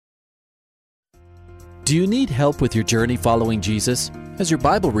Do you need help with your journey following Jesus? Has your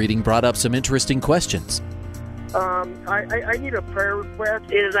Bible reading brought up some interesting questions? I need a prayer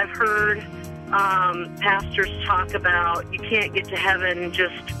request. Is I've heard pastors talk about you can't get to heaven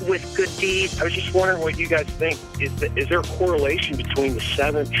just with good deeds. I was just wondering what you guys think. Is there a correlation between the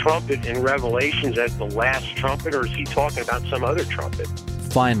seventh trumpet in Revelations as the last trumpet, or is he talking about some other trumpet?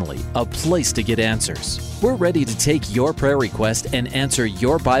 Finally, a place to get answers. We're ready to take your prayer request and answer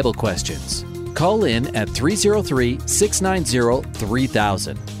your Bible questions. Call in at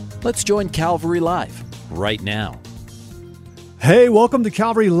 303-690-3000. Let's join Calvary Live right now. Hey, welcome to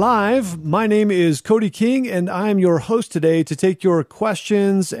Calvary Live. My name is Cody King, and I'm your host today to take your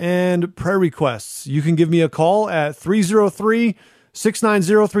questions and prayer requests. You can give me a call at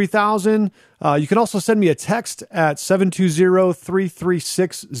 303-690-3000. You can also send me a text at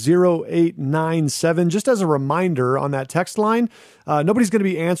 720-336-0897. Just as a reminder on that text line, nobody's going to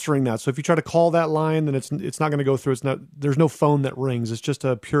be answering that. So if you try to call that line, then it's not going to go through. There's no phone that rings. It's just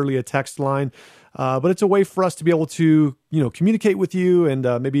purely a text line. But it's a way for us to be able to, communicate with you, and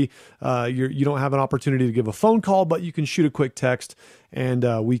maybe you don't have an opportunity to give a phone call, but you can shoot a quick text,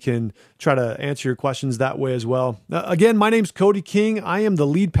 and we can try to answer your questions that way as well. Again, my name's Cody King. I am the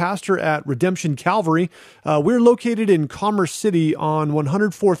lead pastor at Redemption Calvary. We're located in Commerce City on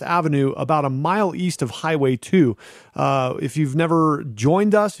 104th Avenue, about a mile east of Highway 2. If you've never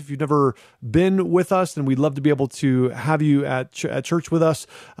joined us, if you've never been with us, then we'd love to be able to have you at church with us.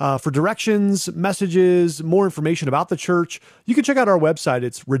 For directions, messages, more information about the church, you can check out our website.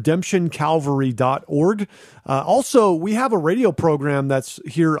 It's redemptioncalvary.org. Also, we have a radio program that's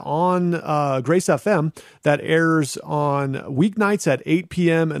here on Grace FM that airs on weeknights at 8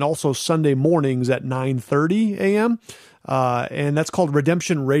 p.m. and also Sunday mornings at 9:30 a.m. And that's called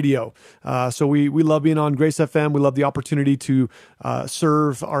Redemption Radio. So we love being on Grace FM. We love the opportunity to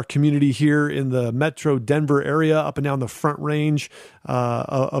serve our community here in the Metro Denver area, up and down the Front Range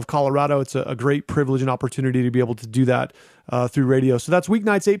of Colorado. It's a great privilege and opportunity to be able to do that through radio. So that's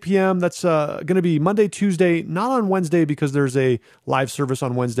weeknights, 8 p.m. That's going to be Monday, Tuesday, not on Wednesday because there's a live service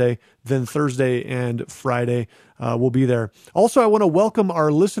on Wednesday. Then Thursday and Friday we'll be there. Also, I want to welcome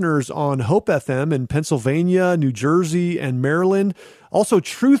our listeners on Hope FM in Pennsylvania, New Jersey, and Maryland. Also,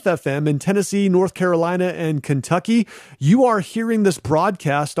 Truth FM in Tennessee, North Carolina, and Kentucky. You are hearing this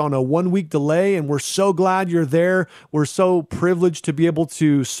broadcast on a 1-week delay, and we're so glad you're there. We're so privileged to be able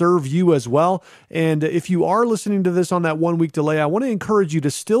to serve you as well. And if you are listening to this on that 1-week delay, I want to encourage you to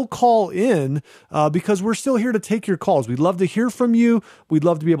still call in because we're still here to take your calls. We'd love to hear from you. We'd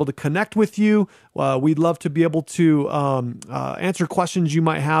love to be able to connect with you. We'd love to be able to answer questions you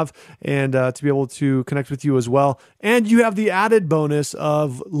might have and to be able to connect with you as well. And you have the added bonus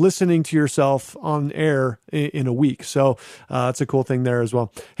of listening to yourself on air in a week. So it's a cool thing there as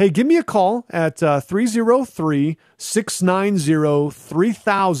well. Hey, give me a call at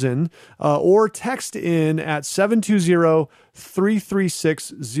 303-690-3000 or text in at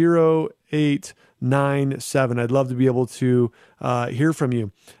 720-336-0897. I'd love to be able to hear from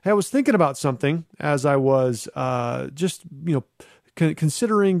you. Hey, I was thinking about something as I was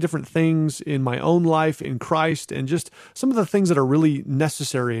considering different things in my own life in Christ and just some of the things that are really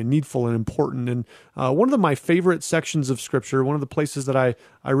necessary and needful and important. And one of my favorite sections of Scripture, one of the places that I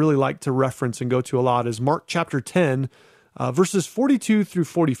really like to reference and go to a lot is Mark chapter 10, verses 42 through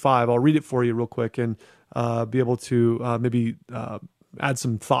 45. I'll read it for you real quick and be able to maybe add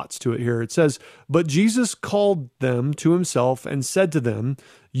some thoughts to it here. It says, "But Jesus called them to himself and said to them,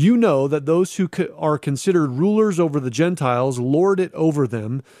 'You know that those who are considered rulers over the Gentiles lord it over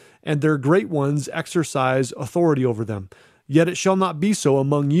them, and their great ones exercise authority over them. Yet it shall not be so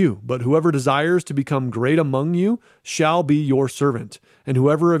among you, but whoever desires to become great among you shall be your servant, and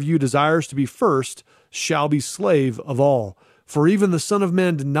whoever of you desires to be first shall be slave of all. For even the Son of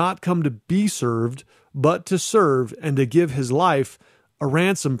Man did not come to be served, but to serve and to give his life a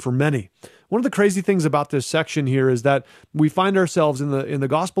ransom for many.'" One of the crazy things about this section here is that we find ourselves in the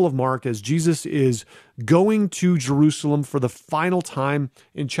Gospel of Mark as Jesus is going to Jerusalem for the final time.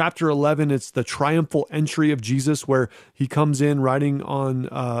 In chapter 11, it's the triumphal entry of Jesus where he comes in riding on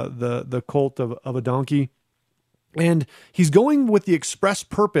the colt of a donkey. And he's going with the express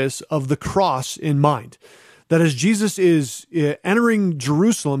purpose of the cross in mind. That as Jesus is entering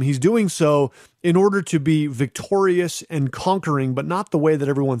Jerusalem, he's doing so in order to be victorious and conquering, but not the way that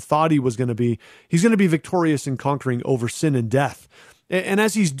everyone thought he was going to be. He's going to be victorious and conquering over sin and death. And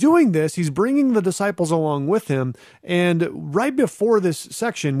as he's doing this, he's bringing the disciples along with him. And right before this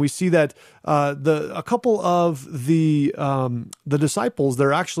section, we see that a couple of the disciples,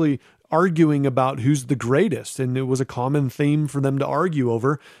 they're actually arguing about who's the greatest. And it was a common theme for them to argue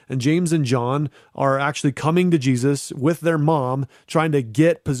over. And James and John are actually coming to Jesus with their mom, trying to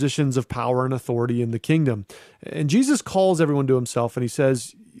get positions of power and authority in the kingdom. And Jesus calls everyone to himself and he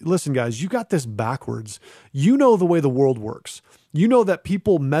says, listen, guys, you got this backwards. You know the way the world works. You know that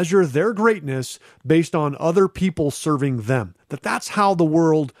people measure their greatness based on other people serving them, that's how the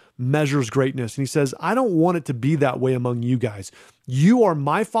world measures greatness. And he says, I don't want it to be that way among you guys. You are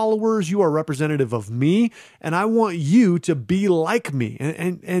my followers. You are representative of me, and I want you to be like me.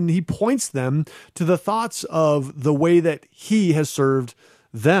 And he points them to the thoughts of the way that he has served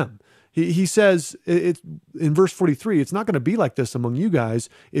them. He says in verse 43, it's not going to be like this among you guys.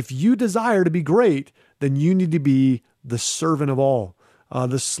 If you desire to be great, then you need to be the servant of all,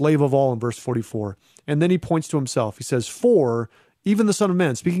 the slave of all in verse 44. And then he points to himself. He says, for even the Son of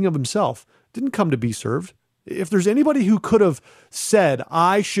Man, speaking of himself, didn't come to be served. If there's anybody who could have said,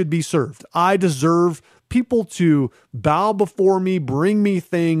 I should be served, I deserve people to bow before me, bring me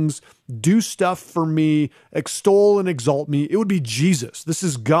things, do stuff for me, extol and exalt me, it would be Jesus. This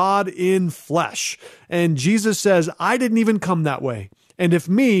is God in flesh. And Jesus says, I didn't even come that way. And if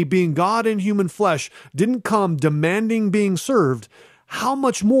me, being God in human flesh, didn't come demanding being served, how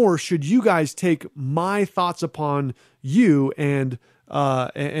much more should you guys take my thoughts upon you and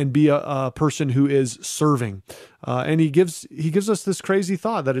be a person who is serving? And he gives us this crazy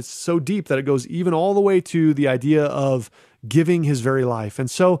thought that it's so deep that it goes even all the way to the idea of giving his very life. And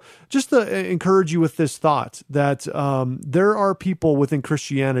so just to encourage you with this thought that there are people within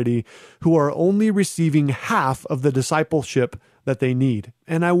Christianity who are only receiving half of the discipleship that they need.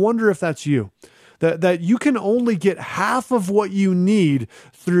 And I wonder if that's you. That you can only get half of what you need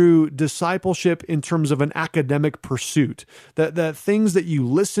through discipleship in terms of an academic pursuit. That things that you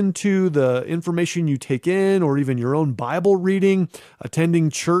listen to, the information you take in, or even your own Bible reading, attending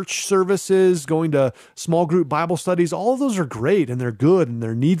church services, going to small group Bible studies, all of those are great and they're good and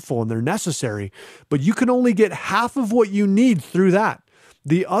they're needful and they're necessary. But you can only get half of what you need through that.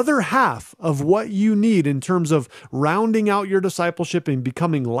 The other half of what you need in terms of rounding out your discipleship and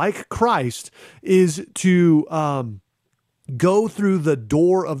becoming like Christ is to go through the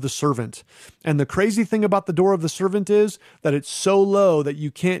door of the servant. And the crazy thing about the door of the servant is that it's so low that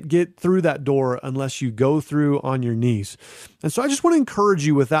you can't get through that door unless you go through on your knees. And so I just want to encourage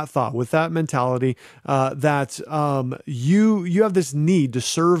you with that thought, with that mentality, that you have this need to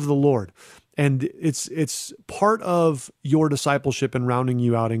serve the Lord. And it's part of your discipleship and rounding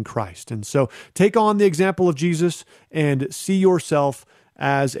you out in Christ. And so take on the example of Jesus and see yourself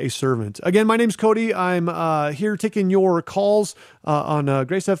as a servant. Again, my name's Cody. I'm here taking your calls on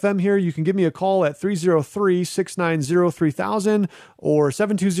Grace FM here. You can give me a call at 303-690-3000 or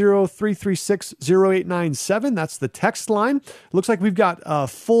 720-336-0897. That's the text line. It looks like we've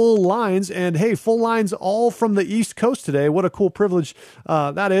got full lines, and hey, full lines all from the East Coast today. What a cool privilege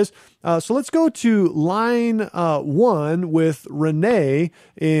that is. So let's go to line 1 with Renee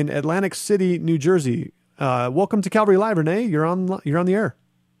in Atlantic City, New Jersey. Welcome to Calvary Live, Renee. You're on the air.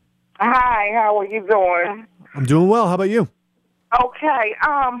 Hi, how are you doing? I'm doing well. How about you? Okay.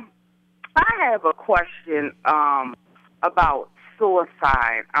 I have a question about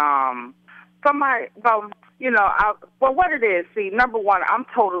suicide. What it is. See, number one, I'm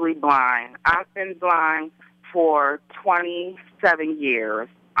totally blind. I've been blind for 27 years.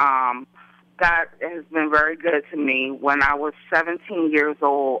 God has been very good to me. When I was 17 years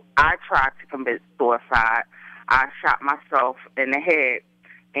old, I tried to commit suicide. I shot myself in the head,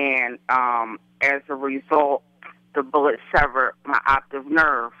 and as a result, the bullet severed my optic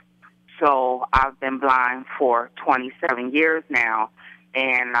nerve. So I've been blind for 27 years now,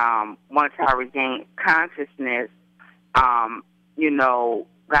 and once I regained consciousness, God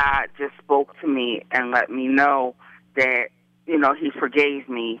just spoke to me and let me know that, He forgave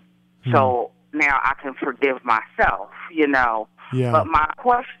me. So now I can forgive myself, Yeah. But my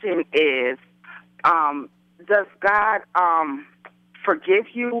question is, does God forgive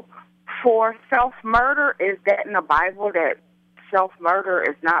you for self-murder? Is that in the Bible that self-murder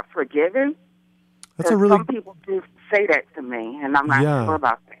is not forgiven? Some people do say that to me, and I'm not sure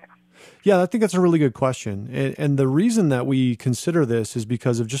about that. Yeah, I think that's a really good question. And the reason that we consider this is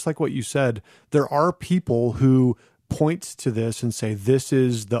because of just like what you said, there are people who point to this and say, this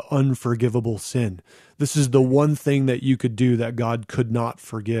is the unforgivable sin. This is the one thing that you could do that God could not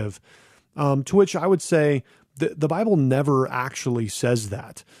forgive. To which I would say the Bible never actually says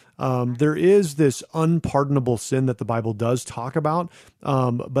that. There is this unpardonable sin that the Bible does talk about,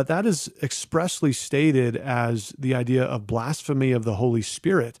 but that is expressly stated as the idea of blasphemy of the Holy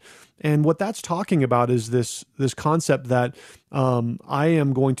Spirit. And what that's talking about is this concept that I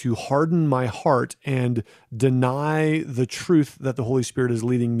am going to harden my heart and deny the truth that the Holy Spirit is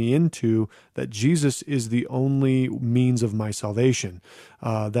leading me into, that Jesus is the only means of my salvation,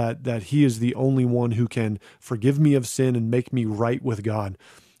 that He is the only one who can forgive me of sin and make me right with God.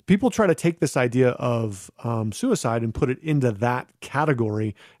 People try to take this idea of suicide and put it into that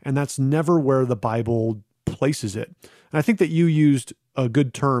category, and that's never where the Bible places it. And I think that you used a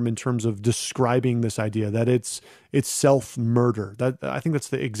good term in terms of describing this idea, that it's self-murder. That I think that's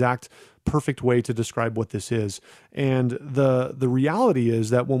the exact perfect way to describe what this is. And the reality is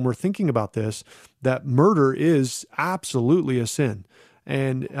that when we're thinking about this, that murder is absolutely a sin.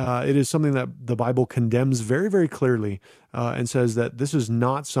 And it is something that the Bible condemns very, very clearly and says that this is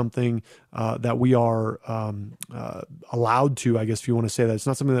not something that we are allowed to, I guess if you want to say that. It's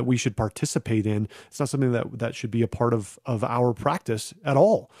not something that we should participate in. It's not something that should be a part of our practice at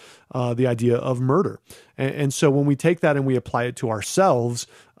all, the idea of murder. And so when we take that and we apply it to ourselves,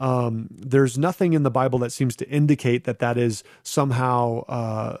 there's nothing in the Bible that seems to indicate that is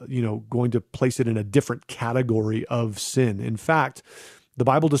somehow going to place it in a different category of sin. In fact, the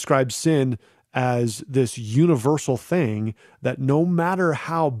Bible describes sin as this universal thing that no matter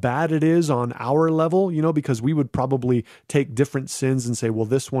how bad it is on our level, because we would probably take different sins and say, well,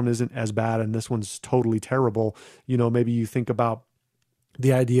 this one isn't as bad and this one's totally terrible. Maybe you think about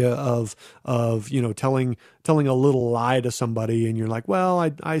the idea of telling a little lie to somebody, and you're like,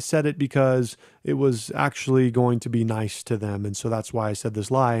 well, I said it because it was actually going to be nice to them, and so that's why I said this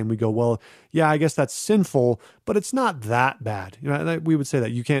lie. And we go, well, yeah, I guess that's sinful, but it's not that bad. We would say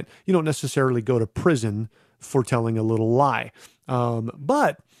that you don't necessarily go to prison for telling a little lie,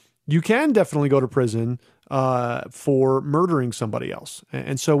 but you can definitely go to prison for murdering somebody else.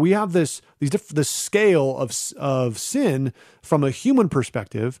 And so we have this scale of sin from a human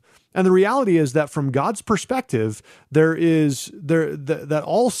perspective. And the reality is that from God's perspective, that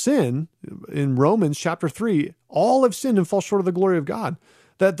all sin, in Romans chapter 3, all have sinned and fall short of the glory of God.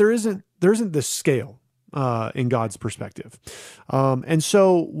 That there isn't this scale in God's perspective. And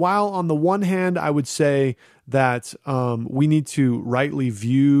so while on the one hand, I would say that we need to rightly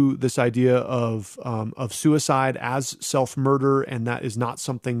view this idea of suicide as self-murder, and that is not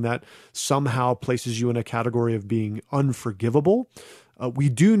something that somehow places you in a category of being unforgivable. We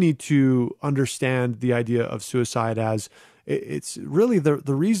do need to understand the idea of suicide as it's really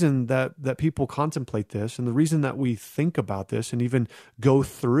the reason that people contemplate this, and the reason that we think about this and even go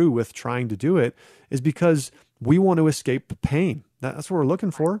through with trying to do it is because we want to escape pain. That's what we're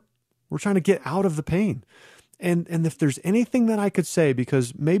looking for. We're trying to get out of the pain. And if there's anything that I could say,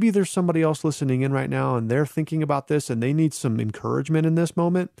 because maybe there's somebody else listening in right now and they're thinking about this and they need some encouragement in this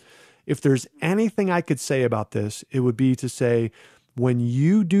moment, if there's anything I could say about this, it would be to say, when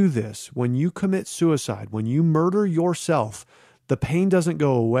you do this, when you commit suicide, when you murder yourself, the pain doesn't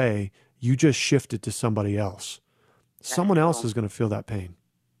go away. You just shift it to somebody else. Someone else is going to feel that pain.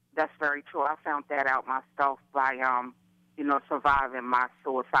 That's very true. I found that out myself by surviving my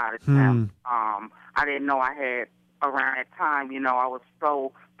suicide attempt. I didn't know I had around that time. I was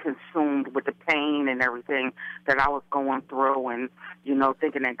so consumed with the pain and everything that I was going through, and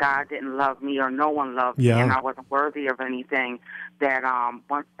thinking that God didn't love me or no one loved me, and I wasn't worthy of anything, that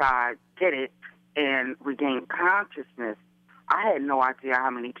once I did it and regained consciousness, I had no idea how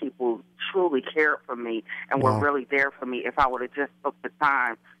many people truly cared for me and were really there for me if I would have just took the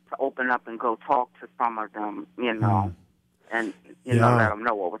time to open up and go talk to some of them, and let them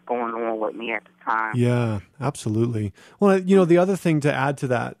know what was going on with me at the time. Yeah, absolutely. Well, the other thing to add to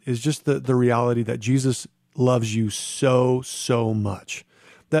that is just the reality that Jesus loves you so, so much,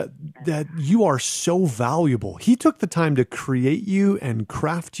 that you are so valuable. He took the time to create you and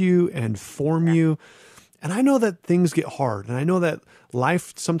craft you and form you. And I know that things get hard, and I know that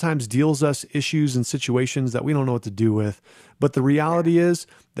life sometimes deals us issues and situations that we don't know what to do with. But the reality is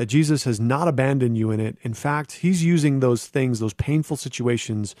that Jesus has not abandoned you in it. In fact, He's using those things, those painful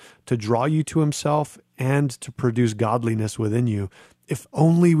situations, to draw you to Himself and to produce godliness within you. If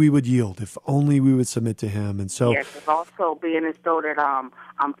only we would yield, if only we would submit to Him. And so, yes, it's also being as though that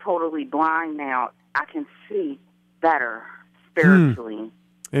I'm totally blind now. I can see better spiritually.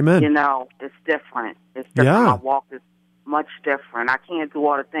 Amen. It's different. It's different. Yeah. My walk is much different. I can't do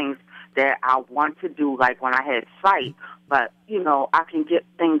all the things that I want to do, like when I had sight, but, I can get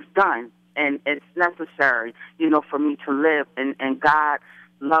things done, and it's necessary, for me to live, and God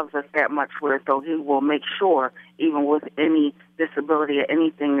loves us that much where so he will make sure, even with any disability or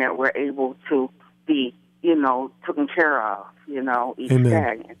anything, that we're able to be, taken care of, each Amen.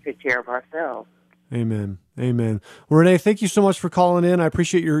 day and take care of ourselves. Amen. Amen. Well, Renee, thank you so much for calling in. I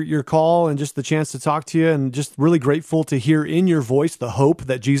appreciate your call and just the chance to talk to you, and just really grateful to hear in your voice the hope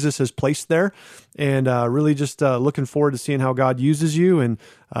that Jesus has placed there, and really just looking forward to seeing how God uses you and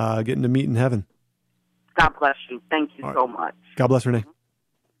getting to meet in heaven. God bless you. Thank you so much. God bless, Renee.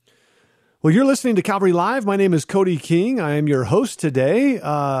 Well, you're listening to Calvary Live. My name is Cody King. I am your host today.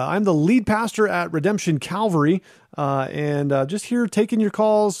 I'm the lead pastor at Redemption Calvary, and just here taking your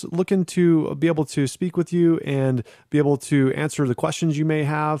calls, looking to be able to speak with you and be able to answer the questions you may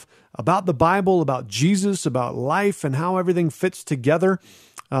have about the Bible, about Jesus, about life, and how everything fits together.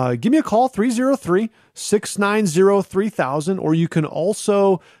 Give me a call, 303-690-3000, or you can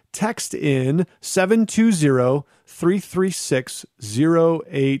also text in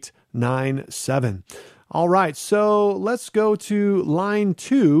 720-336-0897. All right, so let's go to line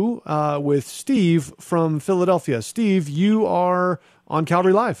 2 with Steve from Philadelphia. Steve, you are on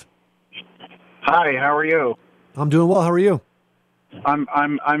Calvary Live. Hi, how are you? I'm doing well. How are you? I'm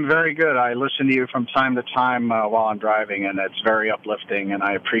very good. I listen to you from time to time while I'm driving, and it's very uplifting, and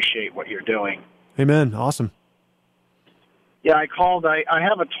I appreciate what you're doing. Amen. Awesome. Yeah, I called. I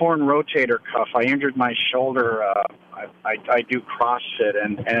have a torn rotator cuff. I injured my shoulder. I do CrossFit,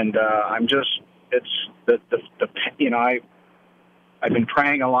 and I'm just I've been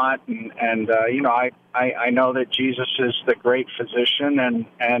praying a lot, and I know that Jesus is the great physician, and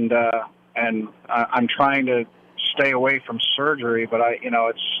I'm trying to stay away from surgery, but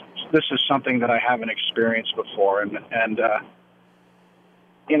this is something that I haven't experienced before, and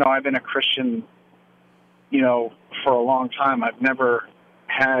I've been a Christian, for a long time. I've never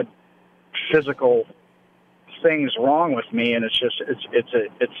had physical things wrong with me, and it's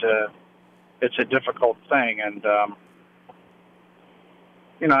a difficult thing, and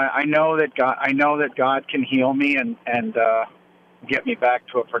I know that God can heal me and get me back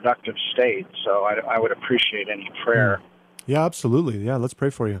to a productive state. So I would appreciate any prayer. Yeah, absolutely. Yeah, let's pray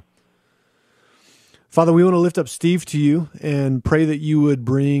for you. Father, we want to lift up Steve to you and pray that you would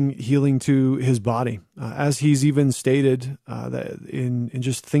bring healing to his body. As he's even stated, that in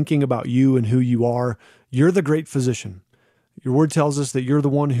just thinking about you and who you are, you're the great physician. Your word tells us that you're the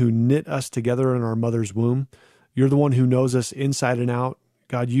one who knit us together in our mother's womb. You're the one who knows us inside and out.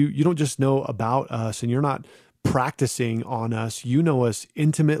 God, you don't just know about us, and you're not practicing on us. You know us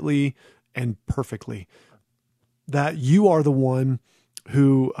intimately and perfectly. That you are the one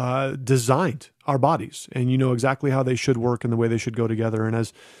who designed our bodies, and you know exactly how they should work and the way they should go together. And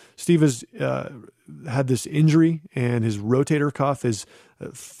as Steve has had this injury, and his rotator cuff is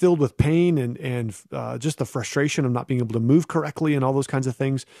filled with pain and just the frustration of not being able to move correctly and all those kinds of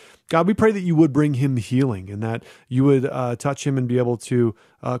things, God, we pray that you would bring him healing, and that you would touch him and be able to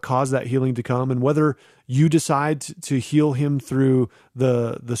cause that healing to come. And whether you decide to heal him through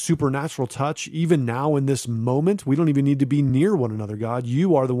the supernatural touch, even now in this moment, we don't even need to be near one another, God.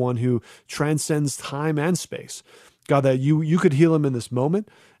 You are the one who transcends time and space. God, that you could heal him in this moment.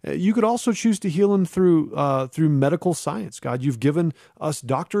 You could also choose to heal him through medical science. God, you've given us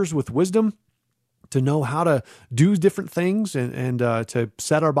doctors with wisdom to know how to do different things and to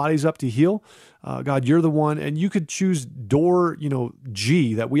set our bodies up to heal. God, you're the one, and you could choose door,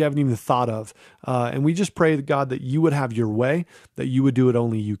 G that we haven't even thought of. And we just pray, God, that you would have your way, that you would do it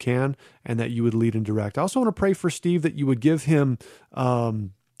only you can, and that you would lead and direct. I also want to pray for Steve that you would give him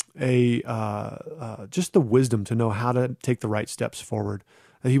just the wisdom to know how to take the right steps forward.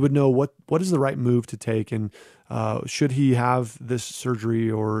 That he would know what is the right move to take, and should he have this surgery,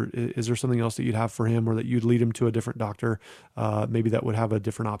 or is there something else that you'd have for him, or that you'd lead him to a different doctor, maybe that would have a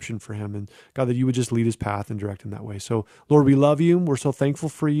different option for him. And God, that you would just lead his path and direct him that way. So Lord, we love you. We're so thankful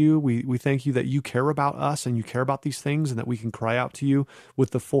for you. We thank you that you care about us and you care about these things, and that we can cry out to you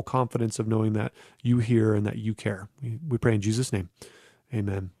with the full confidence of knowing that you hear and that you care. We pray in Jesus' name.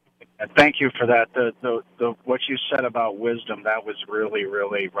 Amen. Thank you for that. The what you said about wisdom, that was really,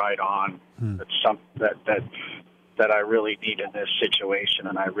 really right on. It's something that I really need in this situation,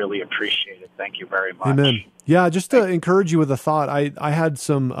 and I really appreciate it. Thank you very much. Amen. Yeah, just to encourage you with a thought, I had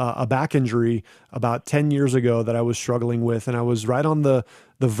a back injury about 10 years ago that I was struggling with, and I was right on the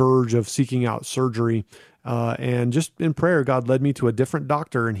verge of seeking out surgery. And just in prayer, God led me to a different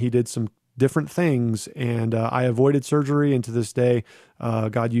doctor, and he did some different things, and I avoided surgery, and to this day,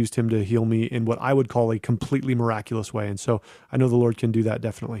 God used him to heal me in what I would call a completely miraculous way. And so I know the Lord can do that,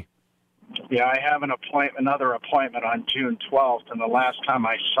 definitely. Yeah, I have another appointment on June 12th, and the last time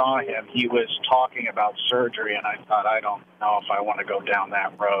I saw him, he was talking about surgery, and I thought, I don't know if I want to go down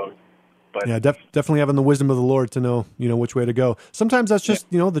that road. But yeah, definitely having the wisdom of the Lord to know, which way to go. Sometimes that's just,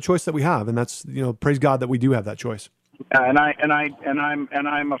 the choice that we have, and that's, praise God that we do have that choice. And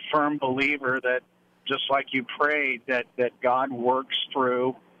I'm a firm believer that, just like you prayed, that God works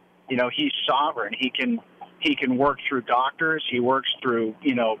through, He's sovereign. He can work through doctors. He works through,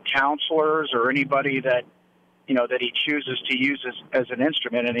 counselors or anybody that, that He chooses to use as an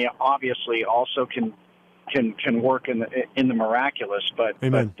instrument. And He obviously also can work in the miraculous. But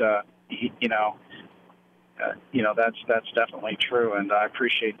Amen. That's definitely true. And I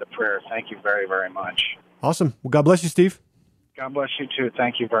appreciate the prayer. Thank you very, very much. Awesome. Well, God bless you, Steve. God bless you too.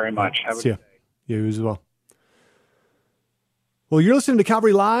 Thank you very much. Have a good day. You as well. Well, you're listening to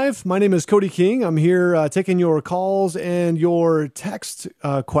Calvary Live. My name is Cody King. I'm here taking your calls and your text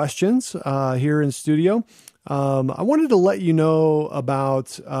questions here in studio. I wanted to let you know about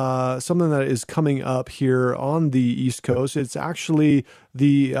something that is coming up here on the East Coast. It's actually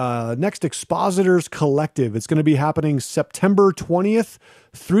the next Expositors Collective. It's going to be happening September 20th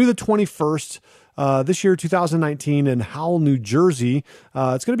through the 21st. This year, 2019, in Howell, New Jersey.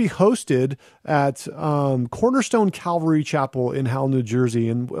 It's going to be hosted at Cornerstone Calvary Chapel in Howell, New Jersey.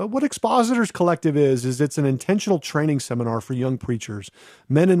 And what Expositors Collective is it's an intentional training seminar for young preachers,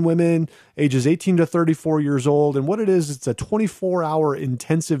 men and women, ages 18 to 34 years old. And what it is, it's a 24-hour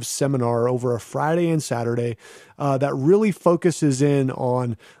intensive seminar over a Friday and Saturday that really focuses in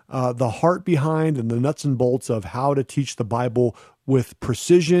on the heart behind and the nuts and bolts of how to teach the Bible with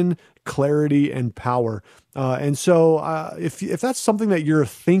precision, clarity, and power. And so if that's something that you're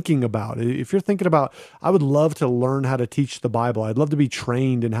thinking about, if you're thinking about, I would love to learn how to teach the Bible, I'd love to be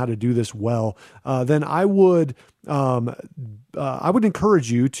trained in how to do this well, then I would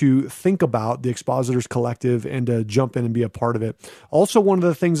encourage you to think about the Expositors Collective and to jump in and be a part of it. Also, one of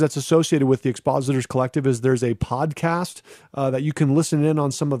the things that's associated with the Expositors Collective is there's a podcast that you can listen in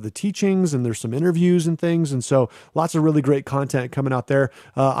on some of the teachings, and there's some interviews and things. And so lots of really great content coming out there.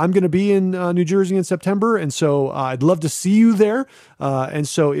 I'm going to be in New Jersey in September, and so I'd love to see you there. And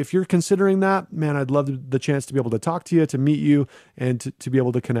so if you're considering that, man, I'd love the chance to be able to talk to you, to meet you, and to be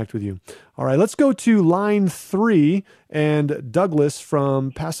able to connect with you. All right, let's go to line 3 and Douglas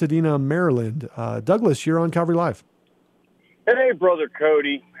from Pasadena, Maryland. Douglas, you're on Calvary Live. Hey, Brother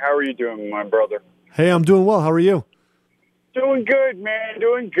Cody. How are you doing, my brother? Hey, I'm doing well. How are you? Doing good, man.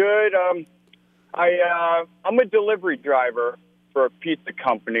 Doing good. I'm a delivery driver for a pizza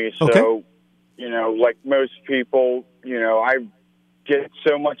company. So, Okay. Like most people, I get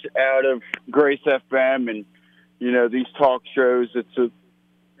so much out of Grace FM and, these talk shows.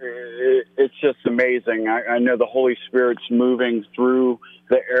 It's just amazing. I know the Holy Spirit's moving through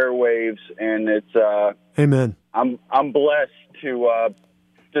the airwaves, and it's Amen. I'm blessed to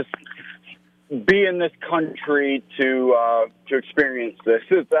just be in this country to experience this.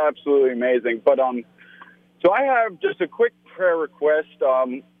 It's absolutely amazing. But so I have just a quick prayer request.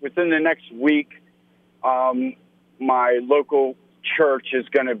 Within the next week, my local church is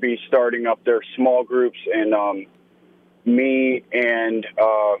going to be starting up their small groups, and me and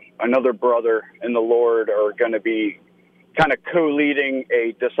another brother in the Lord are going to be kind of co-leading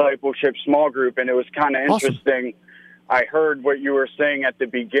a discipleship small group, and it was kind of interesting. I heard what you were saying at the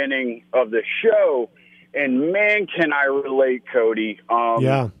beginning of the show, and man, can I relate, Cody.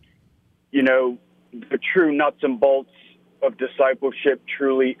 Yeah. The true nuts and bolts of discipleship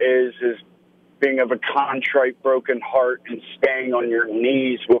truly is being of a contrite, broken heart and staying on your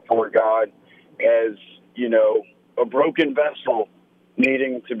knees before God as, a broken vessel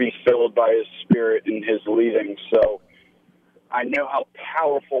needing to be filled by His Spirit and His leading. So I know how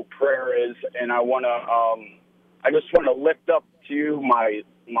powerful prayer is, and I just want to lift up to you my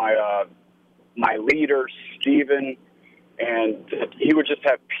leader, Stephen, and that he would just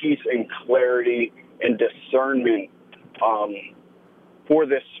have peace and clarity and discernment for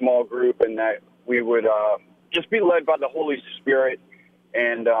this small group, and that we would just be led by the Holy Spirit.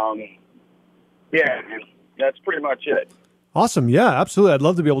 And that's pretty much it. Awesome. Yeah, absolutely. I'd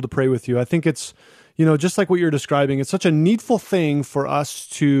love to be able to pray with you. I think it's, just like what you're describing, it's such a needful thing for us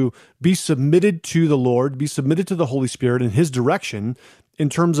to be submitted to the Lord, be submitted to the Holy Spirit and His direction in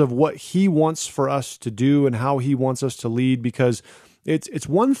terms of what He wants for us to do and how He wants us to lead, because it's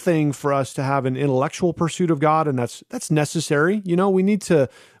one thing for us to have an intellectual pursuit of God, and that's necessary. We need to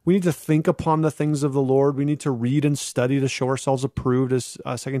think upon the things of the Lord. We need to read and study to show ourselves approved, as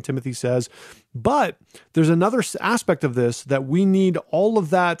 2 Timothy says. But there's another aspect of this that we need all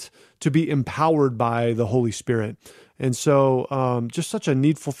of that to be empowered by the Holy Spirit. And so just such a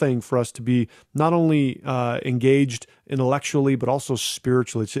needful thing for us to be not only engaged intellectually, but also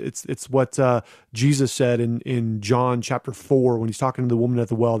spiritually. It's what Jesus said in John chapter 4 when he's talking to the woman at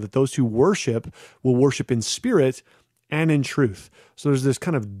the well, that those who worship will worship in spirit and in truth. So there's this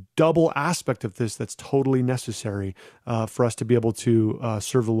kind of double aspect of this that's totally necessary for us to be able to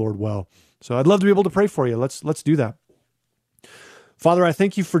serve the Lord well. So I'd love to be able to pray for you. Let's do that. Father, I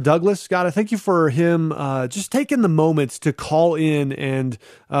thank you for Douglas. God, I thank you for him just taking the moment to call in and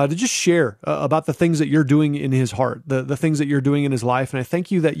to just share about the things that you're doing in his heart, the things that you're doing in his life. And I thank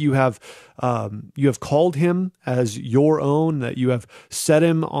you that you have called him as your own, that you have set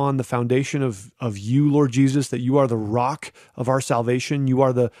him on the foundation of you, Lord Jesus, that you are the rock of our salvation. You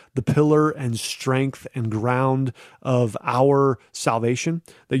are the pillar and strength and ground of our salvation,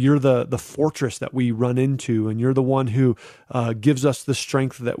 that you're the fortress that we run into, and you're the one who gives us the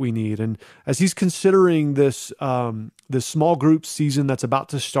strength that we need. And as he's considering this small group season that's about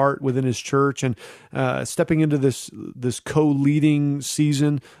to start within his church, and stepping into this co-leading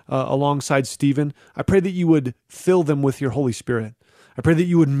season alongside Stephen, I pray that you would fill them with your Holy Spirit. I pray that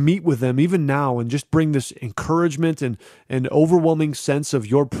you would meet with them even now and just bring this encouragement and overwhelming sense of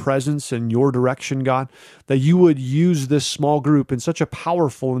your presence and your direction, God, that you would use this small group in such a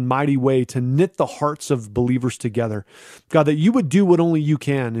powerful and mighty way to knit the hearts of believers together. God, that you would do what only you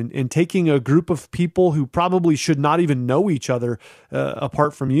can in taking a group of people who probably should not even know each other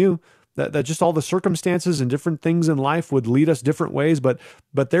apart from you, that just all the circumstances and different things in life would lead us different ways, but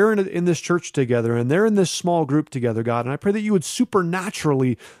they're in this church together, and they're in this small group together, God. And I pray that you would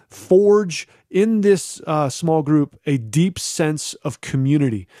supernaturally forge in this small group a deep sense of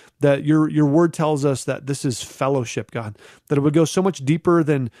community, that your word tells us that this is fellowship, God, that it would go so much deeper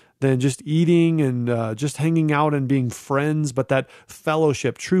than just eating and just hanging out and being friends, but that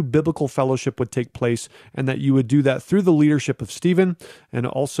fellowship, true biblical fellowship, would take place, and that you would do that through the leadership of Stephen and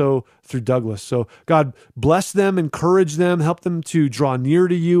also through Douglas. So God, bless them, encourage them, help them to draw near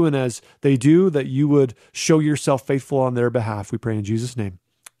to you, and as they do, that you would show yourself faithful on their behalf. We pray in Jesus' name.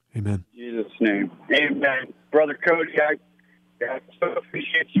 Amen. In Jesus' name. Amen. Brother Cody, I so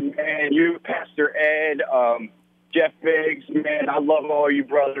appreciate you, man. You, Pastor Ed, Jeff Biggs, man, I love all you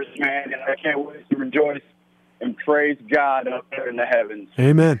brothers, man, and I can't wait to rejoice and praise God up there in the heavens.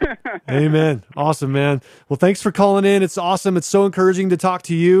 Amen. Amen. Awesome, man. Well, thanks for calling in. It's awesome. It's so encouraging to talk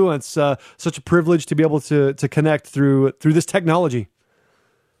to you. It's such a privilege to be able to connect through this technology.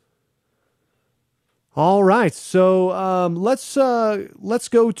 All right, so let's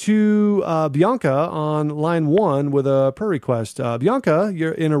go to Bianca on line 1 with a prayer request. Bianca,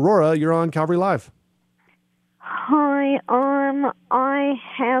 you're in Aurora. You're on Calvary Live. Hi, I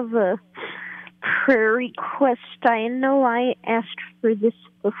have a prayer request. I know I asked for this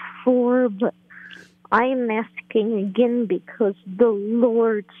before, but I'm asking again because the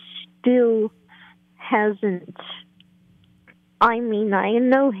Lord still hasn't. I mean, I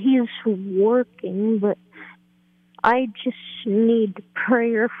know He's working, but I just need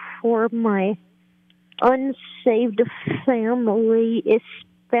prayer for my unsaved family,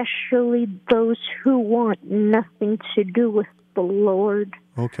 especially those who want nothing to do with the Lord.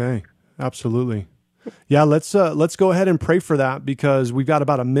 Okay, absolutely. Yeah, let's go ahead and pray for that, because we've got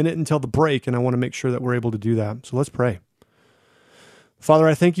about a minute until the break, and I want to make sure that we're able to do that. So let's pray. Father,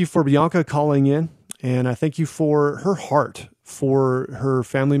 I thank you for Bianca calling in, and I thank you for her heart, for her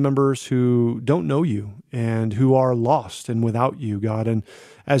family members who don't know you and who are lost and without you, God. And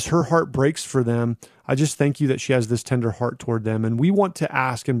as her heart breaks for them, I just thank you that she has this tender heart toward them. And we want to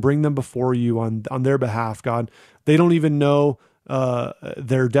ask and bring them before you on their behalf, God. They don't even know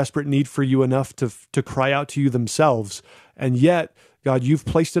their desperate need for you enough to cry out to you themselves. And yet, God, you've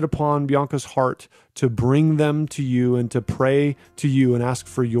placed it upon Bianca's heart to bring them to you and to pray to you and ask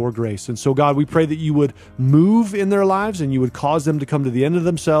for your grace. And so, God, we pray that you would move in their lives and you would cause them to come to the end of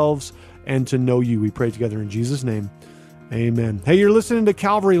themselves and to know you. We pray together in Jesus' name. Amen. Hey, you're listening to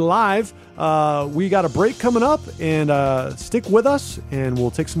Calvary Live. We got a break coming up, and stick with us, and we'll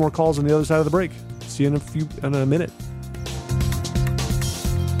take some more calls on the other side of the break. See you in a minute.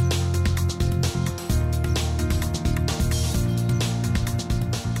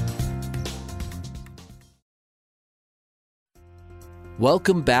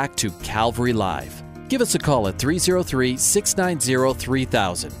 Welcome back to Calvary Live. Give us a call at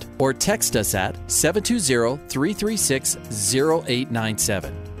 303-690-3000 or text us at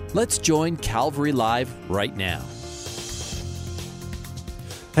 720-336-0897. Let's join Calvary Live right now.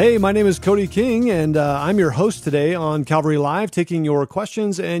 Hey, my name is Cody King, and I'm your host today on Calvary Live, taking your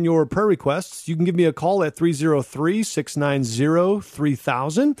questions and your prayer requests. You can give me a call at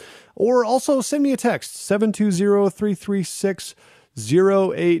 303-690-3000, or also send me a text,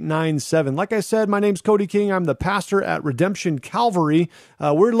 720-336-0897. Like I said, my name's Cody King. I'm the pastor at Redemption Calvary.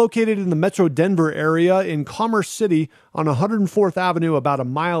 We're located in the Metro Denver area in Commerce City on 104th Avenue, about a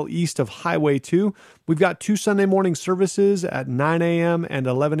mile east of Highway 2. We've got 2 Sunday morning services at 9 a.m. and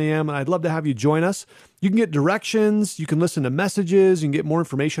 11 a.m., and I'd love to have you join us. You can get directions, you can listen to messages, you can get more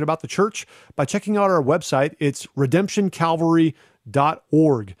information about the church by checking out our website. It's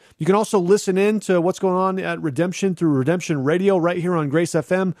redemptioncalvary.org. You can also listen in to what's going on at Redemption through Redemption Radio right here on Grace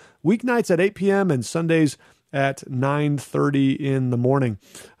FM, weeknights at 8 p.m. and Sundays at 9:30 in the morning.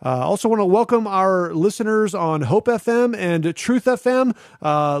 Also want to welcome our listeners on Hope FM and Truth FM.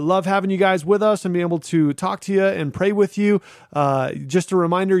 Love having you guys with us and being able to talk to you and pray with you. Just a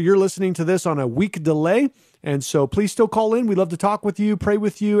reminder, you're listening to this on a week delay. And so please still call in. We'd love to talk with you, pray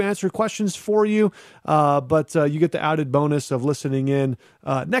with you, answer questions for you. But you get the added bonus of listening in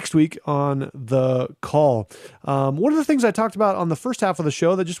next week on the call. One of the things I talked about on the first half of the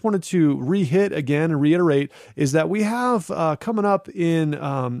show that I just wanted to re-hit again and reiterate is that we have coming up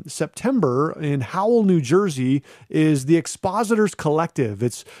in September in Howell, New Jersey, is the Expositors Collective.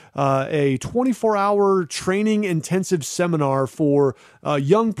 It's a 24-hour training intensive seminar for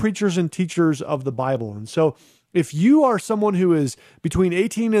young preachers and teachers of the Bible. And so if you are someone who is between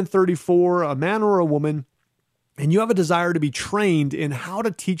 18 and 34, a man or a woman, and you have a desire to be trained in how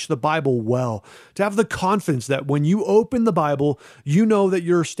to teach the Bible well, to have the confidence that when you open the Bible, you know that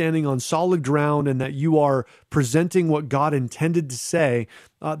you're standing on solid ground and that you are presenting what God intended to say,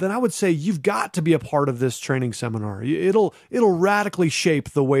 then I would say you've got to be a part of this training seminar. It'll radically shape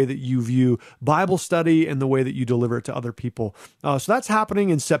the way that you view Bible study and the way that you deliver it to other people. So that's happening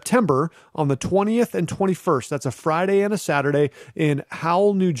in September on the 20th and 21st. That's a Friday and a Saturday in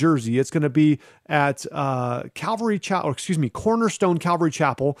Howell, New Jersey. It's going to be at Cornerstone Calvary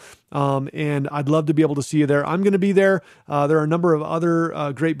Chapel. And I'd love to be able to see you there. I'm going to be there. There are a number of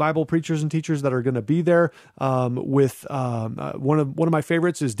other great Bible preachers and teachers that are going to be there. With one of my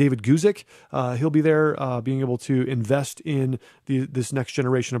favorites is David Guzik. He'll be there, being able to invest in this next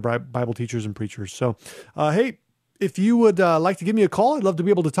generation of Bible teachers and preachers. So, hey, if you would like to give me a call, I'd love to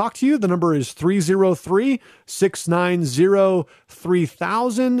be able to talk to you. The number is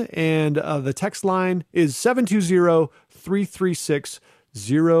 303-690-3000, and the text line is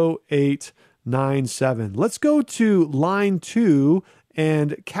 720-336-0897. Let's go to line 2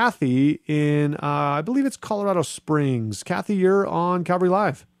 and Kathy in, I believe it's Colorado Springs. Kathy, you're on Calvary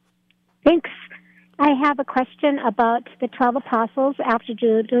Live. Thanks. I have a question about the 12 apostles after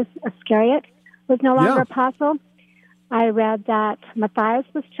Judas Iscariot was no longer apostle. I read that Matthias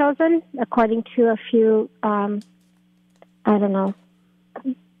was chosen according to a few,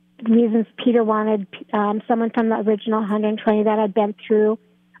 reasons Peter wanted someone from the original 120 that had been through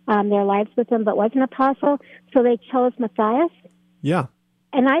their lives with him but wasn't apostle. So they chose Matthias. Yeah.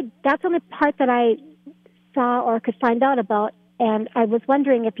 And that's the only part that I saw or could find out about. And I was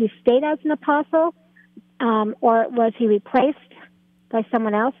wondering if he stayed as an apostle or was he replaced by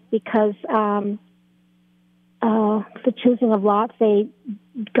someone else, because the choosing of lots,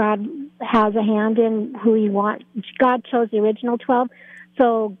 God has a hand in who he wants. God chose the original 12,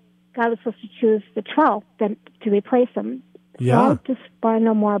 so God was supposed to choose the 12 then to replace them. Yeah. So I just want to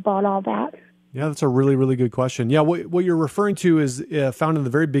know more about all that. Yeah, that's a really, really good question. Yeah, what you're referring to is found in the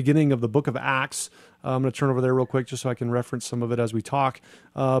very beginning of the book of Acts. I'm going to turn over there real quick just so I can reference some of it as we talk.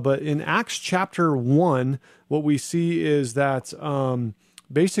 But in Acts chapter 1, what we see is that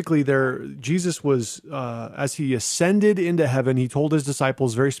basically Jesus was, as he ascended into heaven, he told his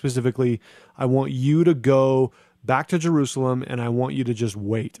disciples very specifically, I want you to go back to Jerusalem, and I want you to just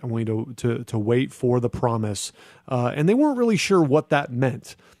wait. I want you to wait for the promise. And they weren't really sure what that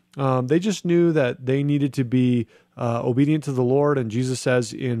meant. They just knew that they needed to be obedient to the Lord. And Jesus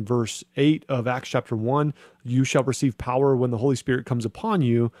says in verse 8 of Acts chapter 1, you shall receive power when the Holy Spirit comes upon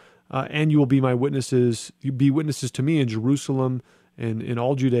you, and you will be my witnesses. You be witnesses to me in Jerusalem and in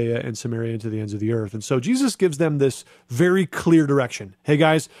all Judea and Samaria and to the ends of the earth. And so Jesus gives them this very clear direction. Hey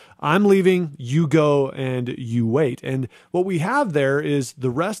guys, I'm leaving, you go and you wait. And what we have there is the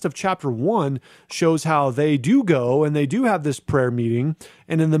rest of chapter 1 shows how they do go and they do have this prayer meeting.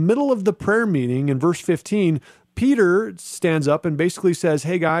 And in the middle of the prayer meeting, in verse 15, Peter stands up and basically says,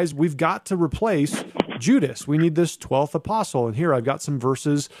 hey guys, we've got to replace Judas. We need this 12th apostle. And here I've got some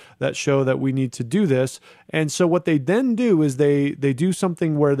verses that show that we need to do this. And so what they then do is they do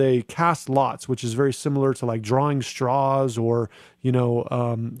something where they cast lots, which is very similar to like drawing straws or,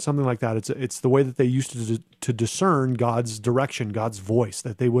 something like that. It's the way that they used to discern God's direction, God's voice,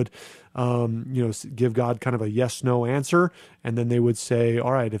 that they would, give God kind of a yes, no answer. And then they would say,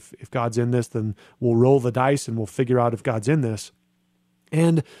 all right, if God's in this, then we'll roll the dice and we'll figure out if God's in this.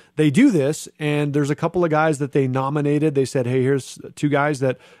 And they do this, and there's a couple of guys that they nominated. They said, hey, here's 2 guys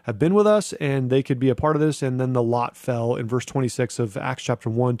that have been with us, and they could be a part of this. And then the lot fell in verse 26 of Acts chapter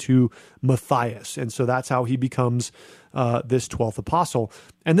 1 to Matthias. And so that's how he becomes this 12th apostle.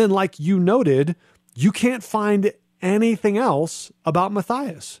 And then, like you noted, you can't find anything else about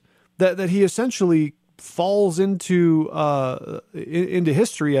Matthias, that he essentially falls into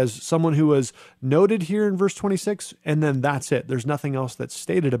history as someone who was noted here in verse 26, and then that's it. There's nothing else that's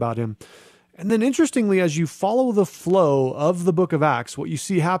stated about him. And then interestingly, as you follow the flow of the book of Acts, what you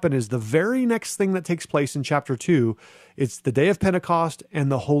see happen is the very next thing that takes place in chapter 2, it's the day of Pentecost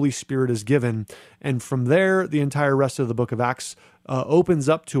and the Holy Spirit is given. And from there, the entire rest of the book of Acts opens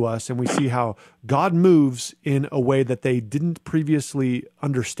up to us, and we see how God moves in a way that they didn't previously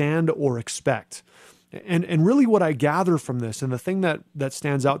understand or expect. And really what I gather from this, and the thing that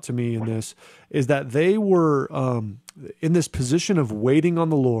stands out to me in this, is that they were in this position of waiting on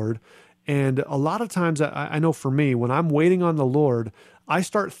the Lord. And a lot of times, I know for me, when I'm waiting on the Lord, I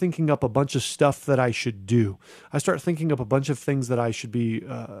start thinking up a bunch of stuff that I should do. I start thinking up a bunch of things that I should be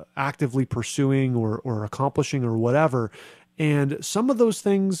actively pursuing or accomplishing or whatever. And some of those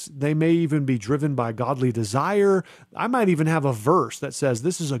things, they may even be driven by godly desire. I might even have a verse that says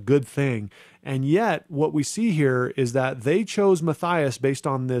this is a good thing. And yet what we see here is that they chose Matthias based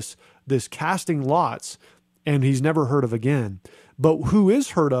on this casting lots, and he's never heard of again. But who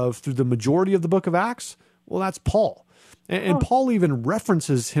is heard of through the majority of the book of Acts? Well, that's Paul. And Paul even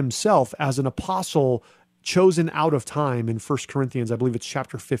references himself as an apostle chosen out of time in 1 Corinthians, I believe it's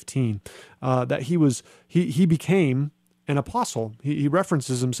chapter 15, that he became an apostle. He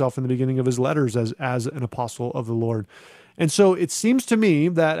references himself in the beginning of his letters as an apostle of the Lord. And so it seems to me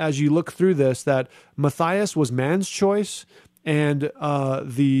that as you look through this, that Matthias was man's choice, and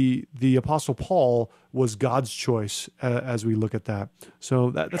the apostle Paul was God's choice as we look at that. So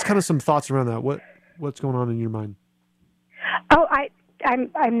that's kind of some thoughts around that. What's going on in your mind? Oh,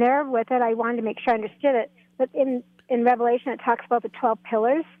 I'm there with it. I wanted to make sure I understood it. But in Revelation, it talks about the 12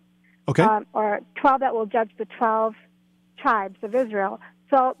 pillars, okay, or 12 that will judge the 12 tribes of Israel.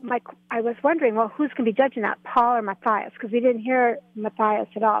 So I was wondering, well, who's going to be judging that, Paul or Matthias? Because we didn't hear Matthias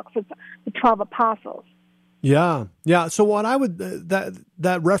at all, because it's the 12 apostles. Yeah. So what I would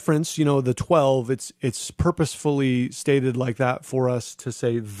that reference, the 12, it's purposefully stated like that for us to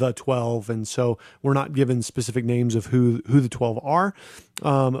say the 12, and so we're not given specific names of who the 12 are.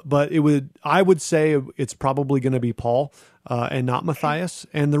 But I would say it's probably going to be Paul and not Matthias,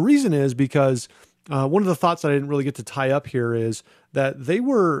 and the reason is because one of the thoughts that I didn't really get to tie up here is that they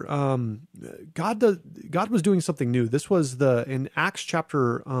were God was doing something new. This was in Acts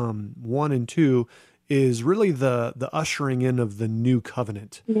chapter 1 and 2. Is really the ushering in of the new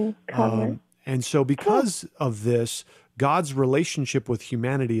covenant. And so because of this, God's relationship with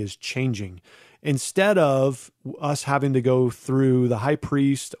humanity is changing. Instead of us having to go through the high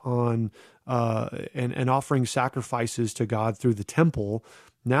priest and offering sacrifices to God through the temple,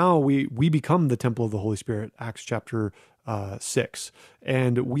 now we become the temple of the Holy Spirit, Acts chapter 6.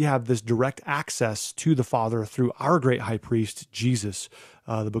 And we have this direct access to the Father through our great high priest, Jesus,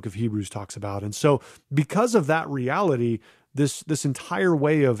 the book of Hebrews talks about. And so because of that reality, this entire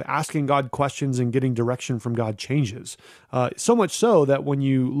way of asking God questions and getting direction from God changes. So much so that when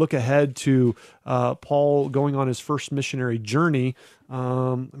you look ahead to Paul going on his first missionary journey,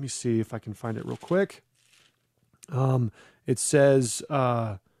 let me see if I can find it real quick. It says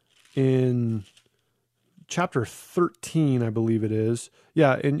in chapter 13, I believe it is.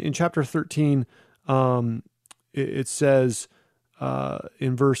 Yeah, in chapter 13, it says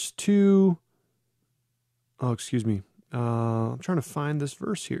in verse 2, I'm trying to find this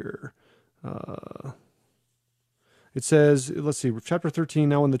verse here. It says, let's see, chapter 13,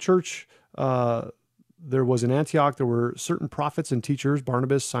 now in the church, there was in Antioch, there were certain prophets and teachers,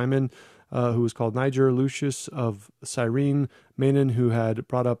 Barnabas, Simon, who was called Niger, Lucius of Cyrene, Manaen, who had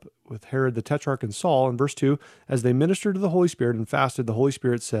brought up with Herod the Tetrarch, and Saul. In verse 2, as they ministered to the Holy Spirit and fasted, the Holy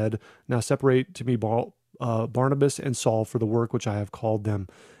Spirit said, now separate to me Barnabas and Saul for the work which I have called them.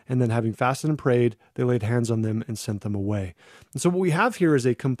 And then having fasted and prayed, they laid hands on them and sent them away. And so what we have here is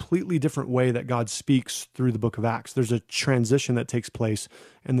a completely different way that God speaks through the book of Acts. There's a transition that takes place.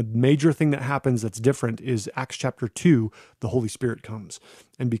 And the major thing that happens that's different is Acts chapter 2, the Holy Spirit comes.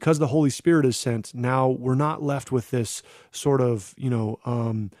 And because the Holy Spirit is sent, now we're not left with this sort of,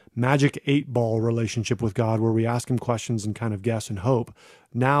 magic 8-ball relationship with God where we ask him questions and kind of guess and hope.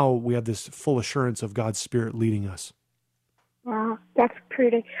 Now we have this full assurance of God's Spirit leading us. Wow, that's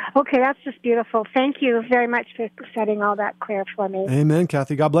pretty. Okay, that's just beautiful. Thank you very much for setting all that clear for me. Amen,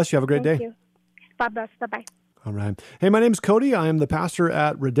 Kathy. God bless you. Have a great day. Thank you. God bless. Bye-bye. All right. Hey, my name's Cody. I am the pastor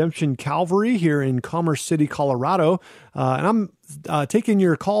at Redemption Calvary here in Commerce City, Colorado. And I'm taking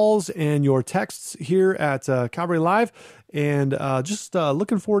your calls and your texts here at Calvary Live, and just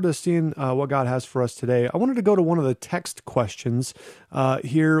looking forward to seeing what God has for us today. I wanted to go to one of the text questions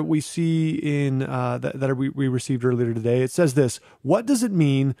here we see in that we received earlier today. It says this: what does it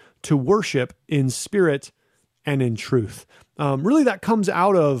mean to worship in spirit and in truth? Really, that comes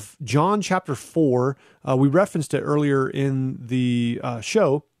out of John chapter 4. We referenced it earlier in the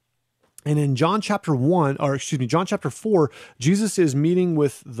show. And in John chapter 4, Jesus is meeting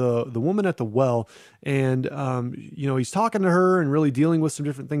with the woman at the well, and he's talking to her and really dealing with some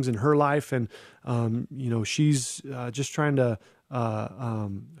different things in her life, and she's just trying to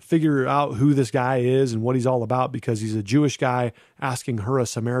figure out who this guy is and what he's all about, because he's a Jewish guy asking her, a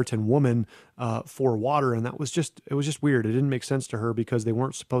Samaritan woman, for water. And it was just weird. It didn't make sense to her because they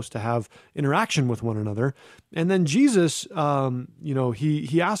weren't supposed to have interaction with one another. And then Jesus,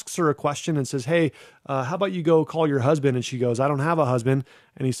 he asks her a question and says, hey, how about you go call your husband? And she goes, I don't have a husband.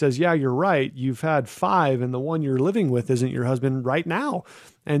 And he says, yeah, you're right. You've had 5, and the one you're living with isn't your husband right now.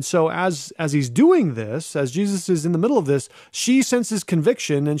 And so as he's doing this, as Jesus is in the middle of this, she senses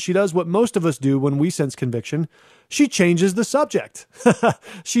conviction, and she does what most of us do when we sense conviction. She changes the subject.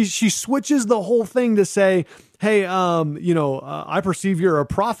 She switches the whole thing to say, hey, I perceive you're a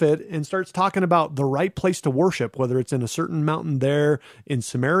prophet, and starts talking about the right place to worship, whether it's in a certain mountain there in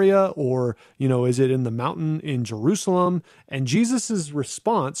Samaria, or, is it in the mountain in Jerusalem? And Jesus's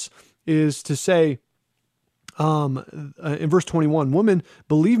response is to say, in verse 21, woman,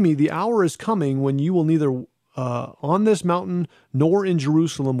 believe me, the hour is coming when you will neither on this mountain nor in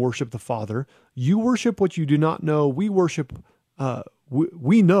Jerusalem worship the Father. You worship what you do not know. We worship,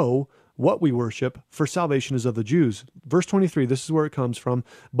 we know what we worship, for salvation is of the Jews. Verse 23, this is where it comes from.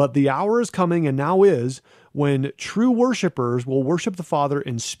 But the hour is coming, and now is, when true worshipers will worship the Father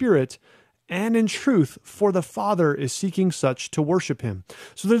in spirit and in truth, for the Father is seeking such to worship him.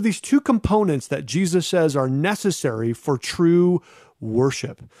 So there's these two components that Jesus says are necessary for true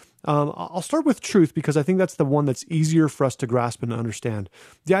worship. I'll start with truth because I think that's the one that's easier for us to grasp and understand.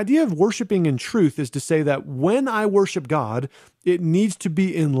 The idea of worshiping in truth is to say that when I worship God, it needs to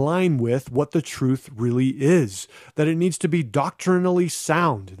be in line with what the truth really is, that it needs to be doctrinally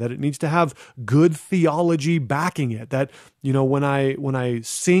sound, that it needs to have good theology backing it, that, when I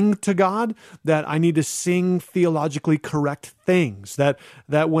sing to God, that I need to sing theologically correct things, that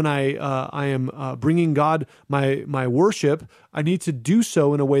when I am bringing God my worship, I need to do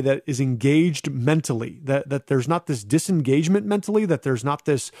so in a way that is engaged mentally, that there's not this disengagement mentally, that there's not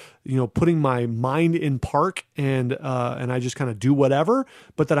this, putting my mind in park and I just kind of do whatever,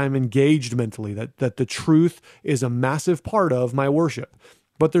 but that I'm engaged mentally, that the truth is a massive part of my worship.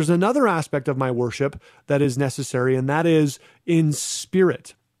 But there's another aspect of my worship that is necessary, and that is in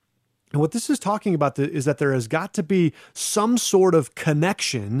spirit. And what this is talking about is that there has got to be some sort of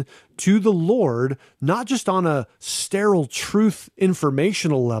connection to the Lord, not just on a sterile truth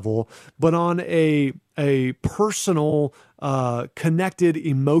informational level, but on a personal, connected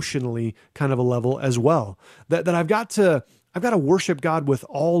emotionally kind of a level as well. That I've got to worship God with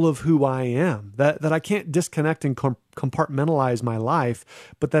all of who I am, that I can't disconnect and compartmentalize my life,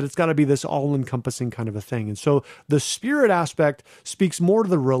 but that it's got to be this all-encompassing kind of a thing. And so the spirit aspect speaks more to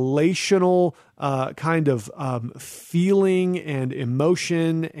the relational kind of feeling and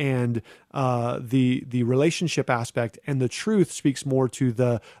emotion and the relationship aspect, and the truth speaks more to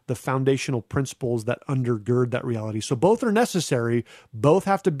the foundational principles that undergird that reality. So both are necessary, both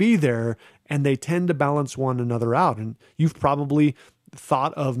have to be there, and they tend to balance one another out. And you've probably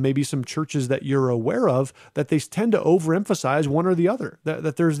thought of maybe some churches that you're aware of that they tend to overemphasize one or the other,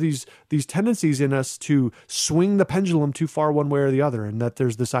 that there's these tendencies in us to swing the pendulum too far one way or the other, and that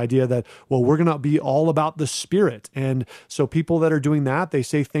there's this idea that, well, we're going to be all about the Spirit. And so people that are doing that, they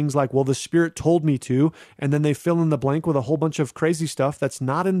say things like, well, the Spirit told me to, and then they fill in the blank with a whole bunch of crazy stuff that's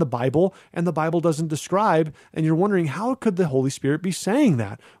not in the Bible and the Bible doesn't describe, and you're wondering, how could the Holy Spirit be saying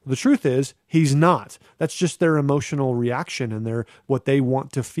that? Well, the truth is, He's not. That's just their emotional reaction and what they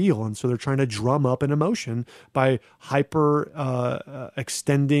want to feel. And so they're trying to drum up an emotion by hyper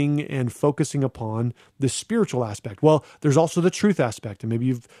extending and focusing upon the spiritual aspect. Well, there's also the truth aspect. And maybe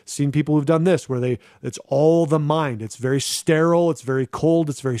you've seen people who've done this where it's all the mind. It's very sterile. It's very cold.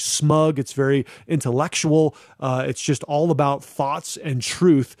 It's very smug. It's very intellectual. It's just all about thoughts and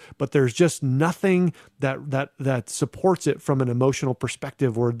truth, but there's just nothing that supports it from an emotional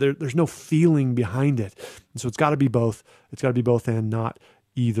perspective, or there's no feeling behind it. And so it's got to be both. It's got to be both and not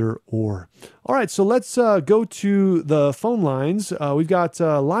either or. All right, so let's go to the phone lines. We've got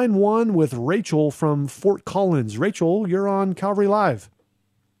line 1 with Rachel from Fort Collins. Rachel, you're on Calvary Live.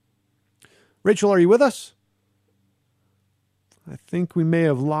 Rachel, are you with us? I think we may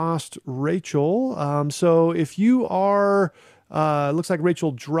have lost Rachel. So if you are, looks like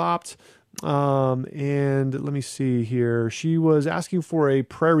Rachel dropped. And let me see here. She was asking for a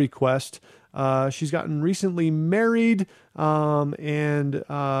prayer request. She's gotten recently married, and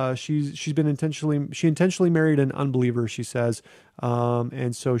she intentionally married an unbeliever, she says.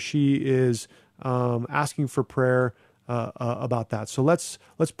 And so she is asking for prayer about that. So let's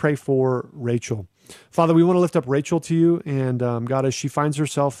pray for Rachel. Father, we want to lift up Rachel to you, and God, as she finds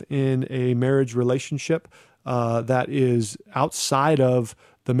herself in a marriage relationship that is outside of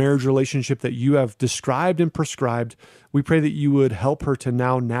the marriage relationship that you have described and prescribed, we pray that you would help her to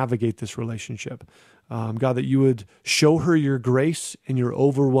now navigate this relationship. God, that you would show her your grace and your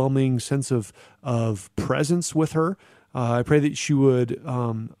overwhelming sense of presence with her. I pray that she would,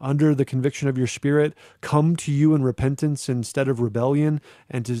 under the conviction of your Spirit, come to you in repentance instead of rebellion,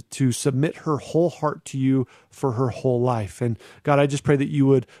 and to submit her whole heart to you for her whole life. And God, I just pray that you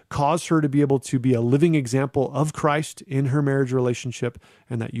would cause her to be able to be a living example of Christ in her marriage relationship,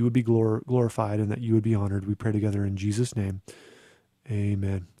 and that you would be glorified and that you would be honored. We pray together in Jesus' name.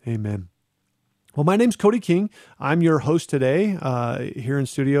 Amen. Amen. Well, my name's Cody King. I'm your host today here in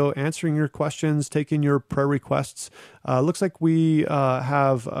studio, answering your questions, taking your prayer requests. Looks like we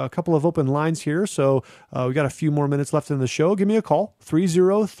have a couple of open lines here, so we got a few more minutes left in the show. Give me a call,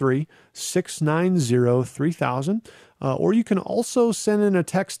 303-690-3000, or you can also send in a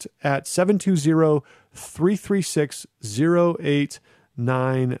text at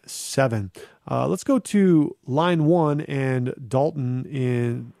 720-336-0897. Let's go to line 1 and Dalton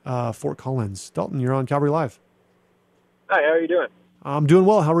in Fort Collins. Dalton, you're on Calvary Live. Hi, how are you doing? I'm doing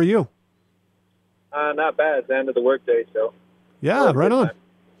well. How are you? Not bad. It's the end of the workday, so. Yeah, right on.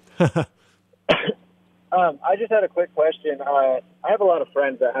 I just had a quick question. I have a lot of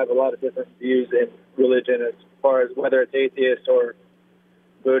friends that have a lot of different views in religion as far as whether it's atheist or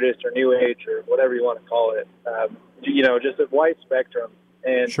Buddhist or New Age or whatever you want to call it. Just a wide spectrum.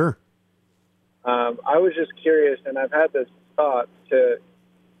 And sure. I was just curious, and I've had this thought because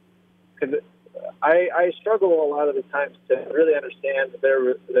I struggle a lot of the times to really understand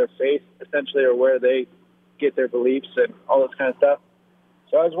their faith, essentially, or where they get their beliefs and all this kind of stuff.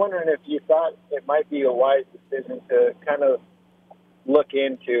 So I was wondering if you thought it might be a wise decision to kind of look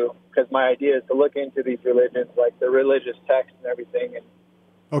into, because my idea is to look into these religions, like the religious texts and everything, and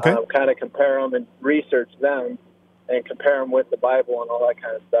kind of compare them and research them and compare them with the Bible and all that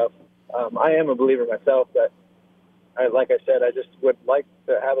kind of stuff. I am a believer myself, but like I said, I just would like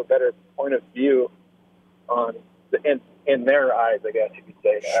to have a better point of view on in their eyes, I guess you could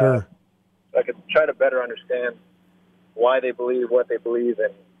say. Sure. I could try to better understand why they believe what they believe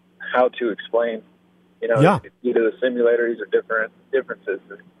and how to explain, either the similarities or differences,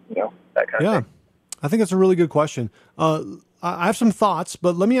 that kind of thing. I think that's a really good question. I have some thoughts,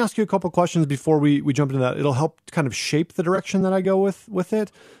 but let me ask you a couple questions before we jump into that. It'll help kind of shape the direction that I go with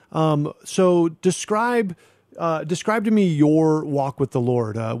it. So describe to me your walk with the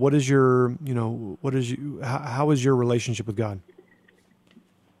Lord. How is your relationship with God?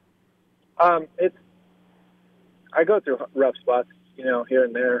 I go through rough spots, here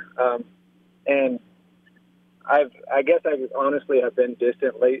and there. And I guess I honestly have been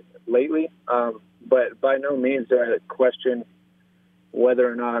distant lately. But by no means do I question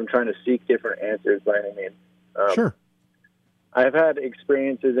whether or not I'm trying to seek different answers by any means. Sure. I've had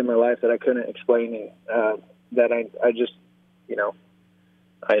experiences in my life that I couldn't explain, that I just,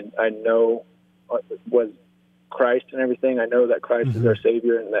 I know was Christ and everything. I know that Christ is our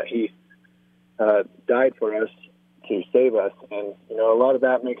Savior and that He died for us to save us. And, a lot of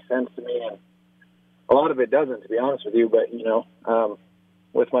that makes sense to me, and a lot of it doesn't, to be honest with you. But,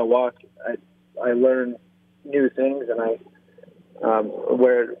 with my walk, I learn new things, and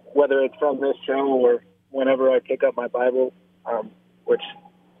whether it's from this show or whenever I pick up my Bible, which,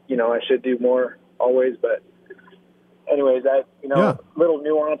 I should do more always, but anyways, little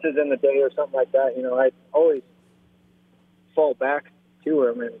nuances in the day or something like that, I always fall back to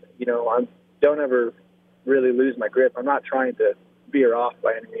him, and I don't ever really lose my grip. I'm not trying to veer off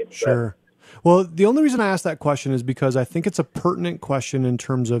by any means. Sure. Well, the only reason I asked that question is because I think it's a pertinent question in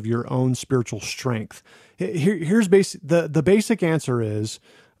terms of your own spiritual strength. Here's the basic answer is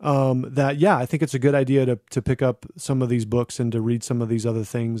that, yeah, I think it's a good idea to pick up some of these books and to read some of these other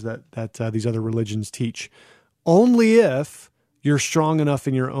things that these other religions teach, only if you're strong enough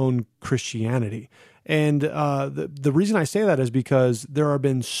in your own Christianity. And the reason I say that is because there have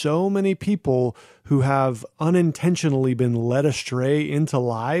been so many people who have unintentionally been led astray into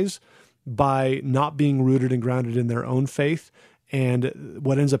lies by not being rooted and grounded in their own faith. And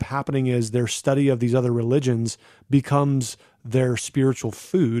what ends up happening is their study of these other religions becomes their spiritual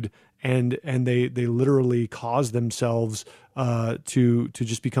food, and they literally cause themselves to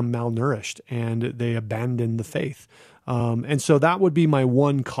just become malnourished, and they abandon the faith. And so that would be my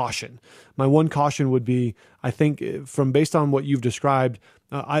one caution. My one caution would be, I think, based on what you've described,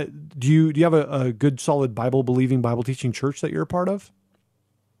 do you have a good, solid Bible believing, Bible teaching church that you're a part of?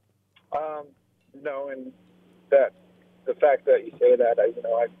 No, and that the fact that you say that, I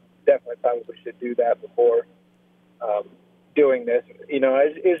definitely probably should do that before doing this.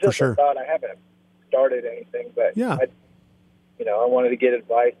 It's just a thought. I haven't started anything, but yeah, I wanted to get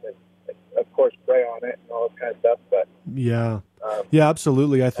advice and, of course, pray on it and all this kind of stuff. But yeah,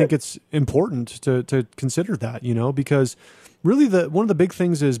 absolutely. I think it's important to consider that, because really one of the big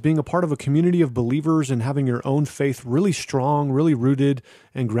things is being a part of a community of believers and having your own faith really strong, really rooted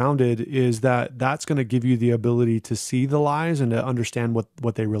and grounded, is that's going to give you the ability to see the lies and to understand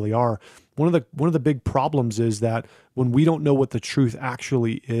what they really are. One of the big problems is that when we don't know what the truth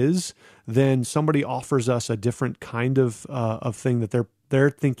actually is, then somebody offers us a different kind of thing that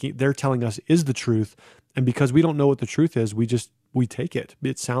they're telling us is the truth. And because we don't know what the truth is, we take it.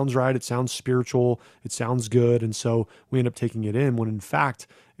 It sounds right. It sounds spiritual. It sounds good. And so we end up taking it in when in fact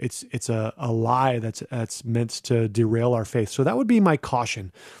it's a lie that's meant to derail our faith. So that would be my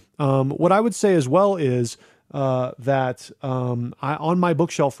caution. What I would say as well is that on my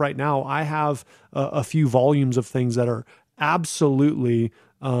bookshelf right now, I have a few volumes of things that are absolutely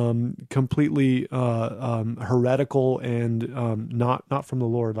completely heretical and not from the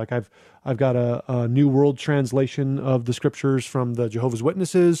Lord. Like I've got a New World Translation of the Scriptures from the Jehovah's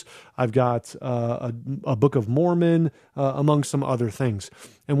Witnesses. I've got a Book of Mormon, among some other things.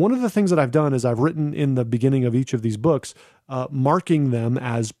 And one of the things that I've done is I've written in the beginning of each of these books, marking them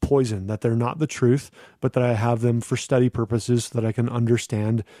as poison, that they're not the truth, but that I have them for study purposes so that I can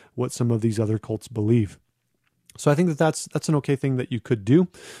understand what some of these other cults believe. So I think that's an okay thing that you could do,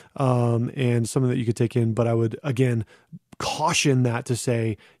 and something that you could take in. But I would, again, caution that to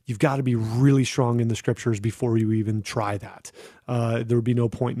say you've got to be really strong in the Scriptures before you even try that. There would be no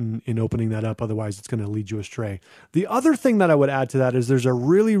point in opening that up. Otherwise, it's going to lead you astray. The other thing that I would add to that is there's a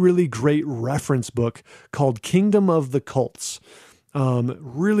really, really great reference book called Kingdom of the Cults.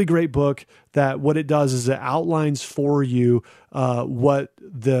 Really great book that what it does is it outlines for you what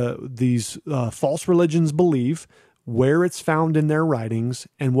these false religions believe, where it's found in their writings,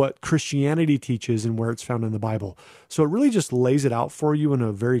 and what Christianity teaches and where it's found in the Bible. So it really just lays it out for you in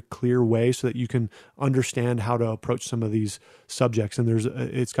a very clear way so that you can understand how to approach some of these subjects. And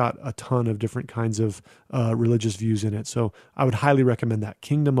it's got a ton of different kinds of religious views in it. So I would highly recommend that,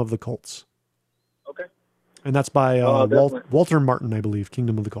 Kingdom of the Cults. Okay. And that's by Walter Martin, I believe,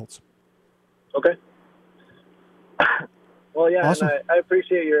 Kingdom of the Cults. Okay. Well, yeah, awesome. And I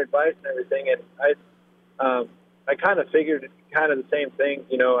appreciate your advice and everything. And I kind of figured kind of the same thing.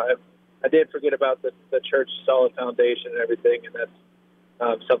 I did forget about the church solid foundation and everything, and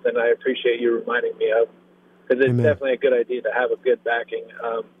that's something I appreciate you reminding me of, because it's definitely a good idea to have a good backing.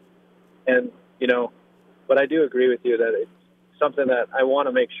 But I do agree with you that it's something that I want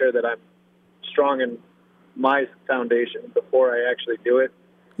to make sure that I'm strong in my foundation before I actually do it.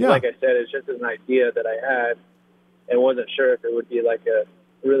 Yeah. Like I said, it's just an idea that I had and wasn't sure if it would be like a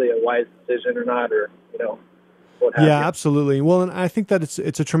wise decision or not, or, what have you. Yeah, absolutely. Well, and I think that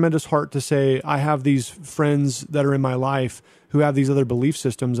it's a tremendous heart to say, I have these friends that are in my life who have these other belief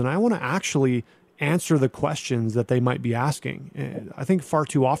systems, and I want to actually answer the questions that they might be asking. And I think far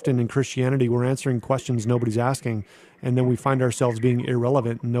too often in Christianity, we're answering questions nobody's asking, and then we find ourselves being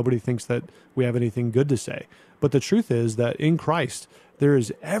irrelevant, and nobody thinks that we have anything good to say. But the truth is that in Christ, there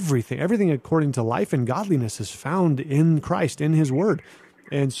is everything according to life and godliness is found in Christ, in His Word.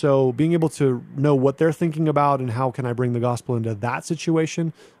 And so being able to know what they're thinking about and how can I bring the gospel into that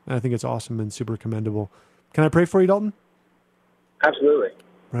situation, I think it's awesome and super commendable. Can I pray for you, Dalton? Absolutely.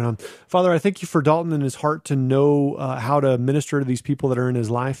 Right on. Father, I thank you for Dalton and his heart to know how to minister to these people that are in his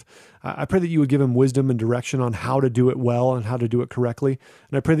life. I pray that you would give him wisdom and direction on how to do it well and how to do it correctly.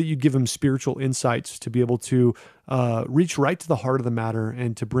 And I pray that you'd give him spiritual insights to be able to reach right to the heart of the matter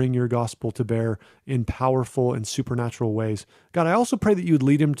and to bring your gospel to bear in powerful and supernatural ways. God, I also pray that you would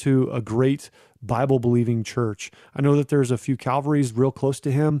lead him to a great Bible-believing church. I know that there's a few Calvaries real close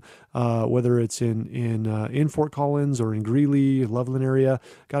to him, whether it's in Fort Collins or in Greeley, Loveland area.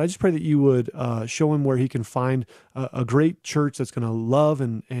 God, I just pray that you would show him where he can find a great church that's going to love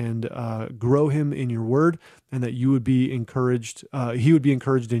and grow him in your word, and that you would be encouraged. He would be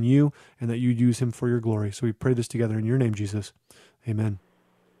encouraged in you, and that you'd use him for your glory. So we pray this together in your name, Jesus. Amen.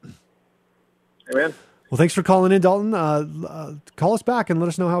 Amen. Well, thanks for calling in, Dalton. Call us back and let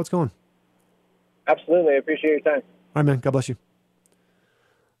us know how it's going. Absolutely. I appreciate your time. All right, man. God bless you.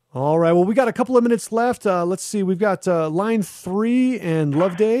 All right. Well, we got a couple of minutes left. Let's see. We've got line 3 and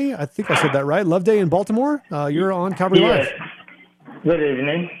Loveday. I think I said that right. Loveday in Baltimore. You're on Calvary Live. Good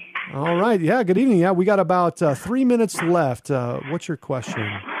evening. All right. Yeah. Good evening. Yeah. We got about 3 minutes left. What's your question?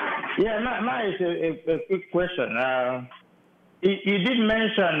 Yeah. Mine is a quick question. You did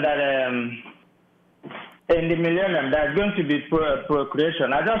mention that in the millennium there's going to be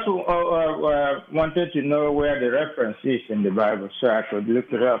procreation. I just wanted to know where the reference is in the Bible so I could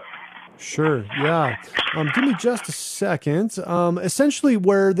look it up. Sure. Yeah. Give me just a second. Essentially,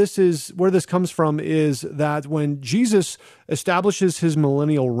 where this comes from is that when Jesus establishes his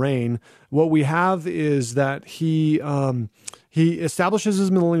millennial reign, what we have is that he establishes his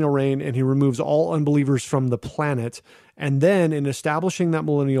millennial reign and he removes all unbelievers from the planet. And then in establishing that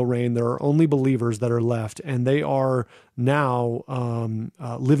millennial reign, there are only believers that are left, and they are now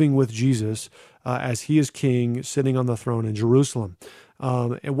living with Jesus as he is king, sitting on the throne in Jerusalem.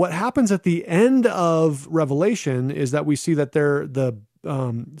 And what happens at the end of Revelation is that we see that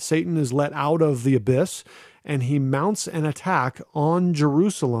Satan is let out of the abyss, and he mounts an attack on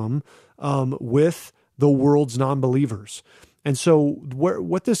Jerusalem with the world's non-believers. And so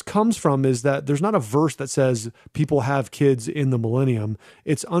what this comes from is that there's not a verse that says people have kids in the millennium.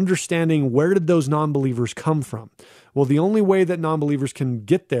 It's understanding where did those non-believers come from? Well, the only way that non-believers can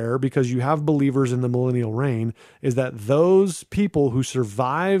get there, because you have believers in the millennial reign, is that those people who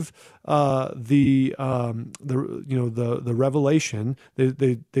survive the revelation,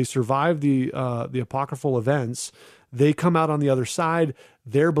 they survive the apocryphal events. They come out on the other side.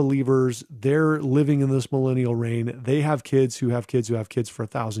 They're believers. They're living in this millennial reign. They have kids who have kids who have kids for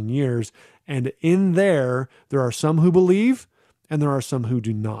 1,000 years. And in there are some who believe and there are some who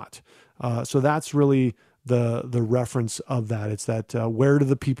do not. So that's really the reference of that. It's that where do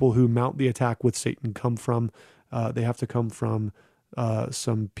the people who mount the attack with Satan come from? They have to come from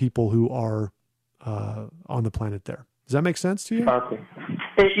some people who are on the planet there. Does that make sense to you? Okay.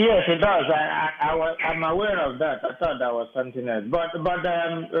 Yes, it does. I'm aware of that. I thought that was something else. But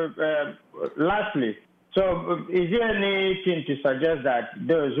lastly, so is there anything to suggest that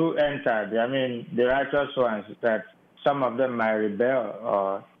those who entered, the righteous ones, that some of them might rebel,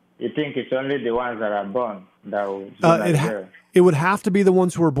 or you think it's only the ones that are born that will it would have to be the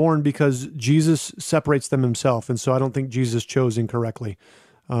ones who are born, because Jesus separates them himself, and so I don't think Jesus chose incorrectly.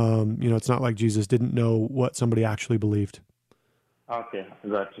 It's not like Jesus didn't know what somebody actually believed. Okay,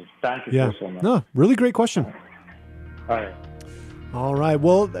 got you. Thank you so much. No, really great question. All right. All right.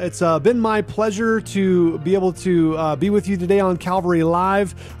 Well, it's been my pleasure to be able to be with you today on Calvary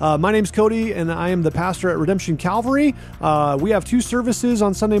Live. My name's Cody, and I am the pastor at Redemption Calvary. We have 2 services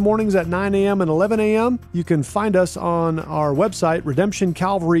on Sunday mornings at 9 a.m. and 11 a.m. You can find us on our website,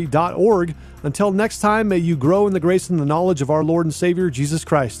 redemptioncalvary.org. Until next time, may you grow in the grace and the knowledge of our Lord and Savior, Jesus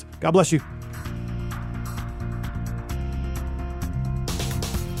Christ. God bless you.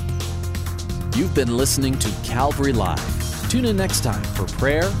 You've been listening to Calvary Live. Tune in next time for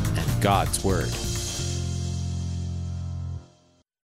prayer and God's Word.